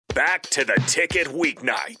Back to the Ticket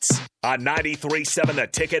weeknights on 93.7 The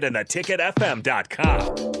Ticket and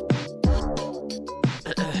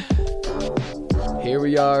theticketfm.com. Here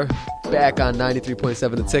we are, back on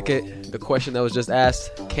 93.7 The Ticket. The question that was just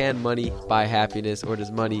asked, can money buy happiness, or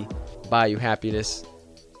does money buy you happiness?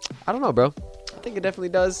 I don't know, bro. I think it definitely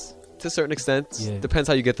does to a certain extent. Yeah. Depends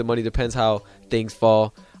how you get the money, depends how things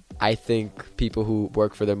fall. I think people who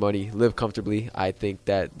work for their money live comfortably. I think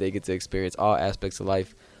that they get to experience all aspects of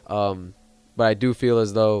life. But I do feel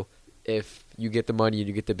as though if you get the money and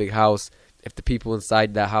you get the big house, if the people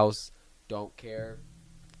inside that house don't care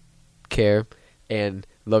and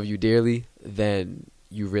love you dearly, then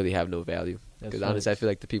you really have no value. Because honestly, I feel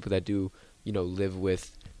like the people that do, live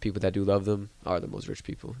with people that do love them are the most rich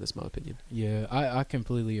people. That's my opinion. Yeah, I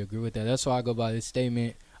completely agree with that. That's why I go by this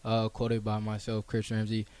statement quoted by myself, Chris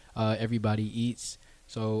Ramsey, everybody eats.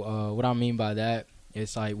 So what I mean by that,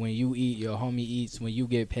 it's like when you eat, your homie eats. When you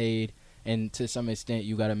get paid, and to some extent,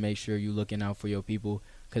 you got to make sure you're looking out for your people.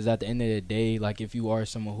 Because at the end of the day, like if you are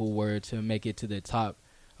someone who were to make it to the top,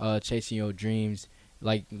 chasing your dreams,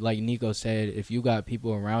 like Nico said, if you got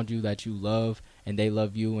people around you that you love and they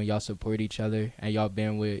love you and y'all support each other and y'all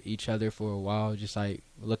been with each other for a while, just like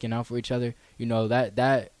looking out for each other,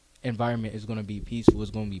 that environment is going to be peaceful.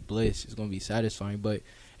 It's going to be bliss. It's going to be satisfying. But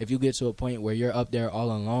if you get to a point where you're up there all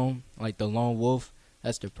alone, like the lone wolf,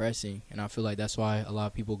 that's depressing. And I feel like that's why a lot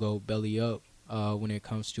of people go belly up when it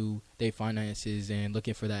comes to their finances and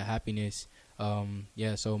looking for that happiness.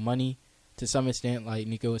 So money, to some extent, like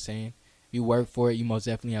Nico was saying, you work for it, you most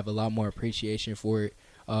definitely have a lot more appreciation for it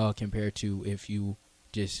compared to if you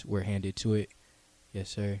just were handed to it. Yes,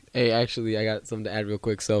 sir. Hey, actually, I got something to add real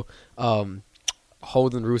quick. So,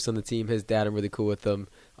 Holden Roos on the team, his dad, I'm really cool with him.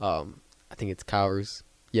 I think it's Kyle Roos.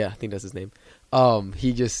 Yeah, I think that's his name.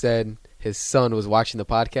 He just said his son was watching the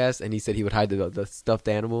podcast, and he said he would hide the stuffed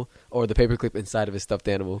animal or the paperclip inside of his stuffed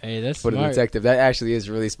animal. Hey, that's for smart. the detective. That actually is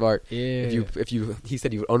really smart. Yeah. He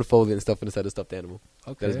said he would unfold it and stuff inside the stuffed animal.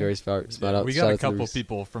 Okay. That is very smart. Yeah, we got a couple Roos.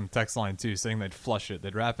 people from text line too saying they'd flush it.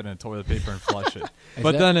 They'd wrap it in toilet paper and flush it.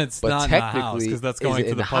 But then it's But not in the house technically, because that's is going it to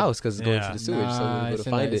in the pub- house because it's going to the sewage. So Nah, we'll it's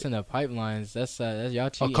find in it. the pipelines. That's y'all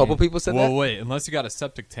A cheating. couple people said Well, that. wait, unless you got a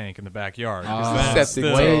septic tank in the backyard. 'cause then it's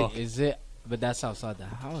Septic still- tank. Wait, is it? But that's outside the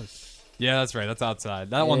house. Yeah, that's right. That's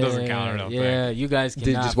outside. That one doesn't count. I don't Yeah, think. you guys Did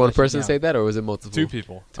cannot just one flush it person down. say that, or was it multiple? Two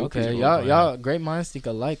people. Okay, people. y'all, great minds think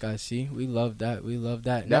alike. I see. We love that.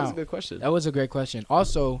 That Now, was a good question. that was a great question.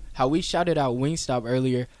 Also, how we shouted out Wingstop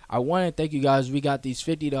earlier. I want to thank you guys. We got these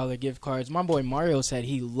 $50 gift cards. My boy Mario said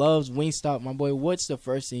he loves Wingstop. My boy, what's the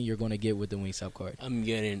first thing you're going to get with the Wingstop card? I'm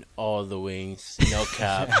getting all the wings, no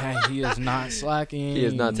cap. He is not slacking. He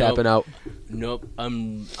is not Nope. tapping out. Nope.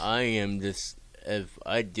 I am just. If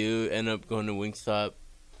I do end up going to Wingstop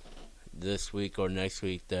this week or next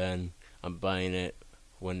week, then I'm buying it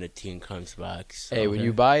when the team comes back. So. Hey, when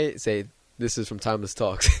you buy it, say this is from Timeless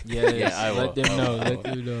Talks. Yes, Yeah, I let will. them know. I Let will.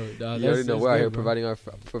 them know. Nah, You already know we're out here bro.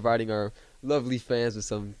 providing our lovely fans with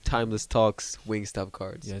some Timeless Talks Wingstop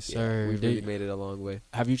cards. Yes, Yeah, sir. we've really made it a long way.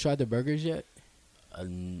 Have you tried the burgers yet? I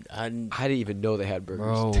I didn't even know they had burgers.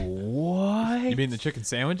 Bro, what? You mean the chicken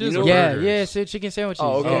sandwiches? You or know- Yeah, burgers? yeah, so chicken sandwiches.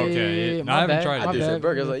 Oh, okay. Yeah, Okay, yeah. No, my I haven't bad, tried my it. I just bad. said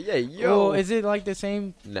burgers. Like, yeah, yo. Oh, is it like the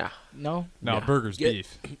same? Nah. No. No, Nah. burgers, Get-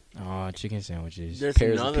 beef. Oh, chicken sandwiches. There's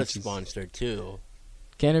Pears and another peaches. sponsor too.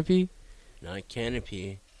 Canopy. Not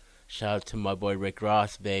Canopy. Shout out to my boy Rick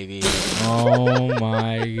Ross, baby. Oh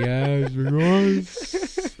my gosh,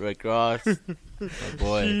 Ross. Rick Ross, my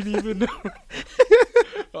boy. even know.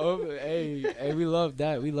 Oh, hey, we love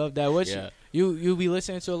that. We love that. What Yeah, you be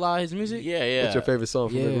listening to a lot of his music? yeah, yeah. What's your favorite song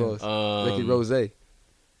from Rick Yeah. Ross? Ricky Rose.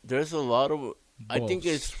 There's a lot of. I think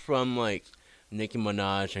Boss. it's from like Nicki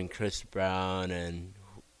Minaj and Chris Brown and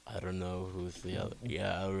I don't know who's the other.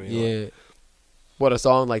 Yeah, I really. Yeah. What, a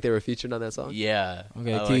song like they were featured on that song? Yeah.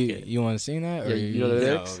 Okay, I T, like it. you want to sing that? Or Yeah, you know the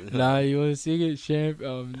lyrics? No, Nah, you want to sing it, Champ?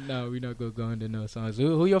 No, we're not gonna go into no songs.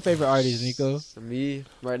 Who your favorite artist, Nico? Me,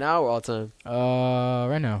 right now or all time?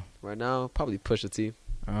 Right now. Right now, probably Pusha T.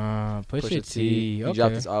 Pusha T. He Okay.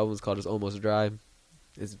 dropped this album. It's called It's Almost Dry.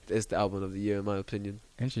 It's the album of the year in my opinion.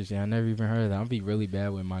 Interesting. I never even heard of that. I'll be really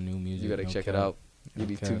bad with my new music. You gotta no check cap. it out. No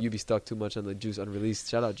cap. You be stuck too much on the Juice unreleased.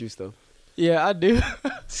 Shout out Juice though. Yeah, I do.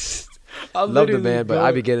 I Love the literally man, but go-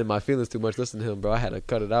 I be getting in my feelings too much listening to him, bro. I had to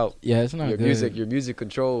cut it out. Yeah, it's not Your good. music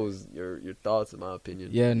controls your thoughts, in my opinion.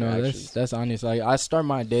 Yeah, no, Your that's actions. that's honest. Like I start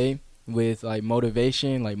my day with like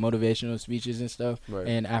motivation, like motivational speeches and stuff, Right.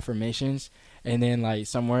 and affirmations, and then like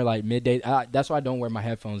somewhere like midday. That's why I don't wear my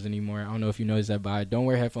headphones anymore. I don't know if you noticed that, but I don't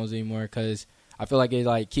wear headphones anymore because I feel like it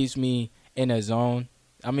like keeps me in a zone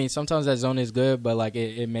I mean, sometimes that zone is good, but like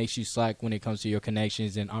it makes you slack when it comes to your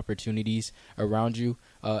connections and opportunities around you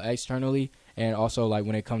externally. And also, like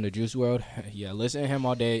when it comes to Juice WRLD, yeah, listening to him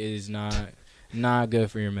all day is not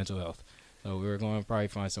good for your mental health. So we're going to probably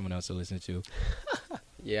find someone else to listen to.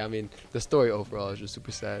 Yeah, I mean, the story overall is just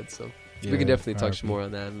super sad. So Yeah, we can definitely touch RIP. more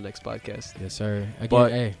on that in the next podcast. Yes, sir. Again,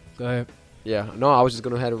 But- hey, go ahead. Yeah, no, I was just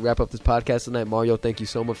going to head and wrap up this podcast tonight. Mario, thank you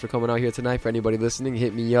so much for coming out here tonight. For anybody listening,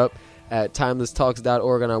 hit me up at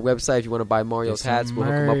timelesstalks.org on our website if you want to buy Mario's Get some hats. We'll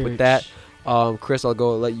hook him up with that. merch. Chris,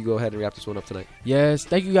 let you go ahead and wrap this one up tonight. Yes,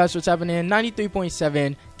 thank you guys for tapping in.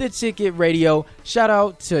 93.7, The Ticket Radio. Shout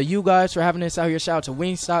out to you guys for having us out here. Shout out to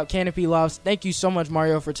Wingstop, Canopy Lofts. Thank you so much,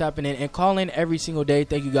 Mario, for tapping in and calling every single day.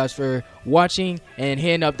 Thank you guys for watching and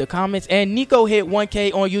hitting up the comments. And Nico hit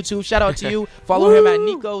 1K on YouTube. Shout out to you. Follow him at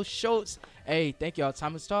Nico Schultz. Hey, thank y'all.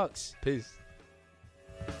 Timeless Talks. Peace.